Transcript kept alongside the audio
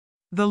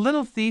"The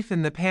little thief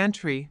in the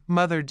pantry,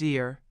 mother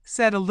dear,"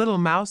 said a little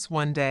mouse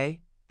one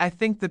day. "I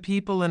think the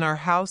people in our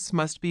house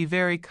must be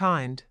very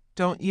kind,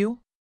 don't you?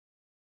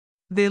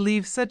 They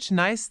leave such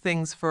nice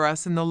things for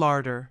us in the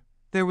larder."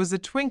 There was a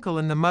twinkle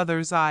in the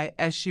mother's eye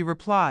as she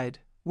replied,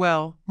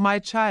 "Well, my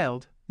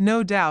child,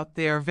 no doubt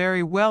they are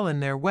very well in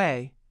their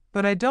way,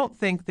 but I don't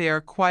think they are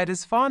quite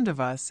as fond of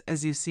us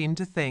as you seem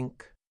to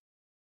think.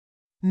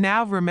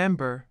 Now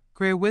remember,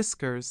 Grey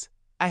Whiskers,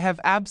 I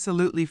have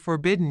absolutely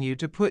forbidden you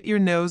to put your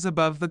nose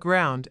above the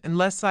ground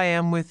unless I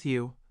am with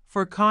you,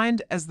 for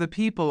kind as the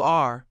people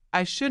are,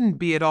 I shouldn't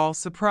be at all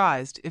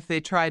surprised if they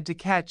tried to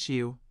catch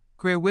you."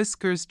 Grey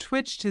Whiskers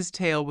twitched his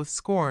tail with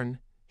scorn.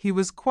 He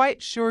was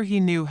quite sure he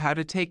knew how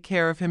to take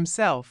care of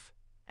himself,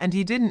 and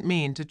he didn't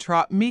mean to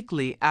trot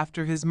meekly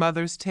after his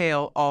mother's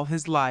tail all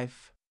his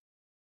life.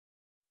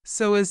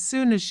 So as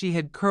soon as she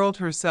had curled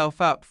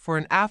herself up for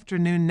an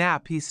afternoon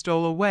nap, he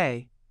stole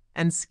away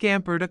and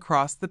scampered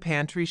across the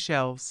pantry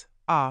shelves.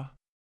 Ah!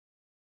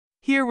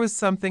 Here was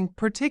something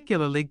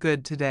particularly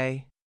good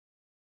today.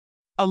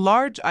 A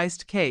large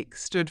iced cake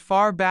stood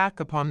far back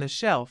upon the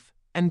shelf,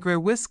 and Grey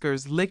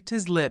Whiskers licked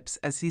his lips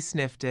as he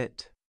sniffed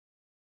it.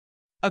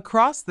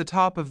 Across the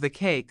top of the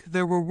cake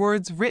there were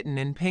words written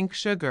in pink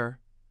sugar,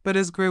 but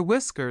as Grey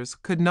Whiskers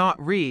could not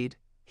read,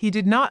 he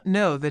did not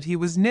know that he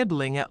was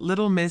nibbling at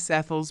little Miss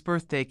Ethel's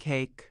birthday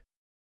cake.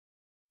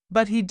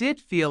 But he did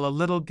feel a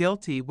little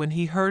guilty when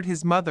he heard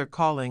his mother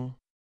calling.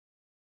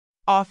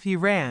 Off he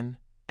ran,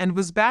 and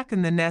was back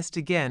in the nest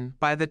again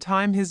by the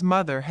time his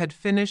mother had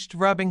finished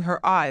rubbing her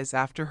eyes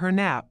after her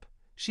nap.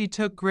 She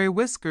took Grey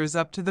Whiskers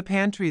up to the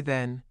pantry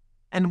then,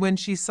 and when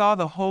she saw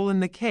the hole in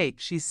the cake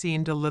she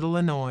seemed a little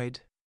annoyed.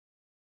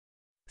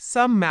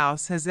 "Some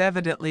mouse has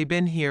evidently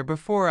been here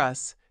before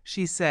us,"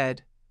 she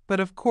said, but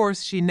of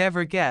course she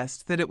never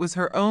guessed that it was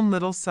her own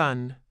little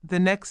son. The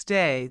next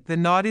day the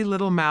naughty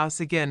little mouse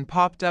again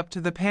popped up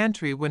to the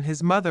pantry when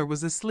his mother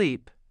was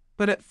asleep,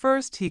 but at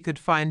first he could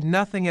find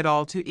nothing at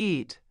all to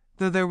eat,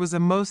 though there was a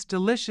most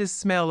delicious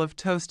smell of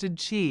toasted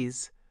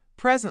cheese.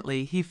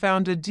 Presently he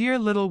found a dear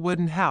little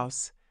wooden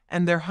house,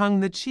 and there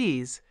hung the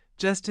cheese.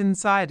 Just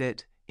inside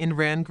it, in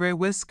ran Grey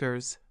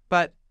Whiskers,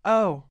 but,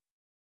 oh!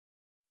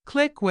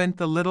 Click went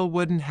the little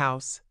wooden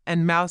house,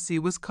 and Mousie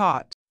was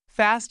caught,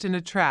 fast in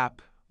a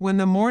trap. When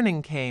the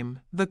morning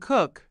came, the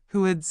cook,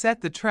 who had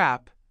set the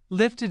trap,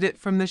 lifted it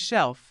from the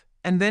shelf,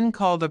 and then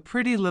called a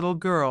pretty little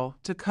girl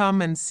to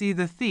come and see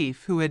the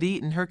thief who had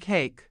eaten her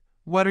cake.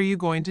 "What are you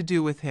going to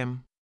do with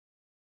him?"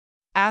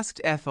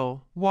 asked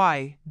Ethel.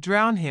 "Why,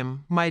 drown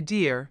him, my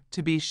dear,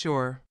 to be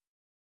sure."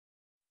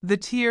 The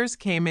tears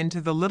came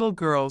into the little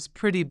girl's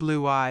pretty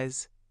blue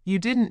eyes. "You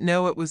didn't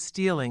know it was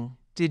stealing,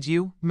 did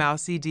you,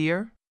 Mousie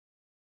dear?"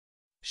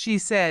 She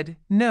said.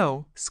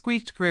 "No,"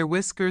 squeaked Grey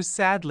Whiskers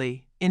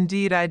sadly,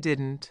 "indeed I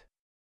didn't."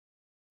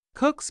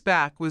 Cook's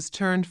back was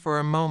turned for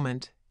a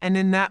moment, and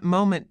in that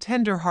moment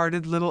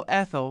tender-hearted little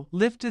Ethel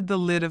lifted the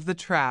lid of the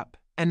trap,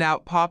 and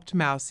out popped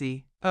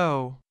Mousie.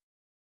 Oh!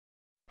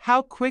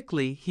 How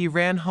quickly he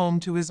ran home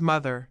to his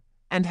mother,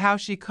 and how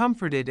she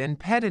comforted and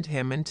petted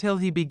him until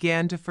he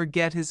began to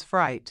forget his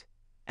fright,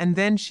 and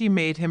then she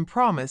made him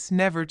promise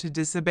never to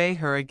disobey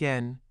her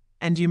again,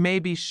 and you may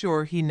be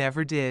sure he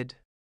never did.